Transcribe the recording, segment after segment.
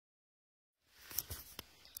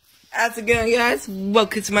How's it going, guys?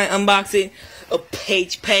 Welcome to my unboxing of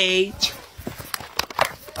Paige.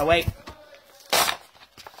 Oh, wait.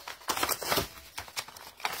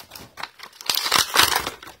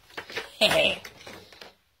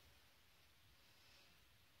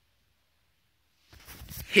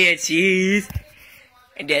 Here she is.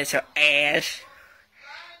 And there's her ass.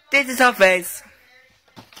 This is her face.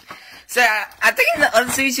 So, I think in the other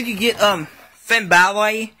series you could get, Finn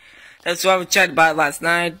Balor. That's why I tried to buy it last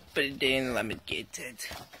night, but it didn't let me get it.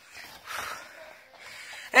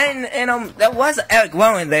 And there was Eric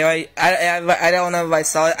Rowan there. I don't know if I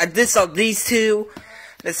saw it. I did saw these two.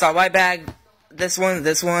 This saw right back. This one.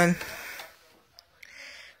 That's why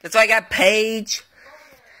I got Paige.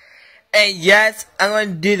 And yes, I'm going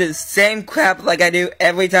to do the same crap like I do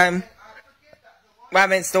every time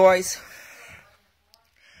I'm in stores.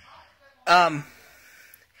 I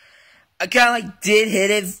kind of did hit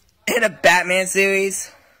it in a Batman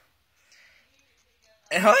series.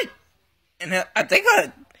 And I think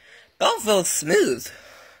her belt feels smooth.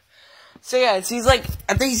 So yeah, she's like,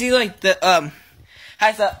 I think she like the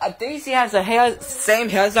I think she has the same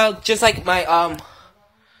hairstyle just like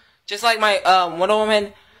my Wonder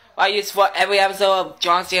Woman I use for every episode of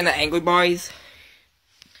John Cena and the Angry Boys.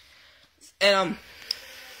 And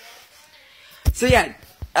so yeah,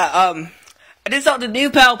 I did sell the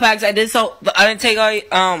new Power Packs. I didn't take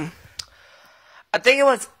I think it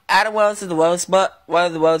was Adam Wells of the Wells, but one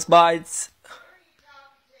of the Wells Buds.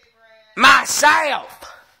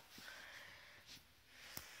 Myself!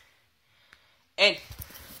 And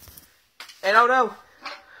oh no!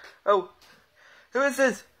 Oh, who is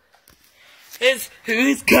this? Who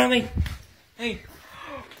is coming? Hey!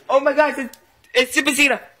 Oh my gosh! It's Super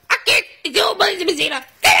Cena! I can't! It's your buddy Super Cena!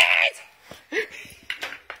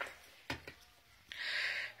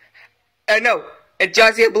 I know. And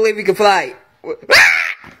John can't believe he can fly.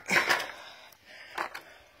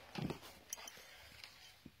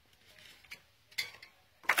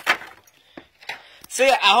 So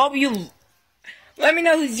yeah, I hope you let me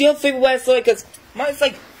know who's your favorite wrestler, because mine's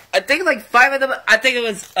like, I think like 5 of them. I think it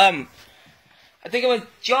was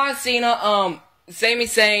John Cena, Sami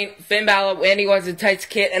Zayn, Finn Balor, Randy Orton, Tights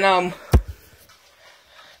Kid, and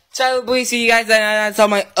Tyler Breeze. See you guys. That's all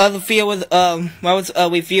my other video with I was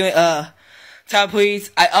reviewing Tyler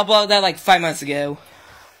Breeze. I uploaded that like 5 months ago,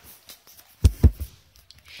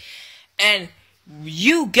 and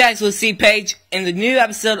you guys will see Paige in the new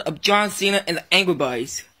episode of John Cena and the Angry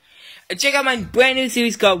Boys. And check out my brand new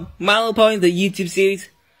series called My Little Pony, the YouTube series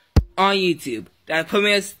on YouTube that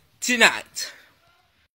premieres tonight.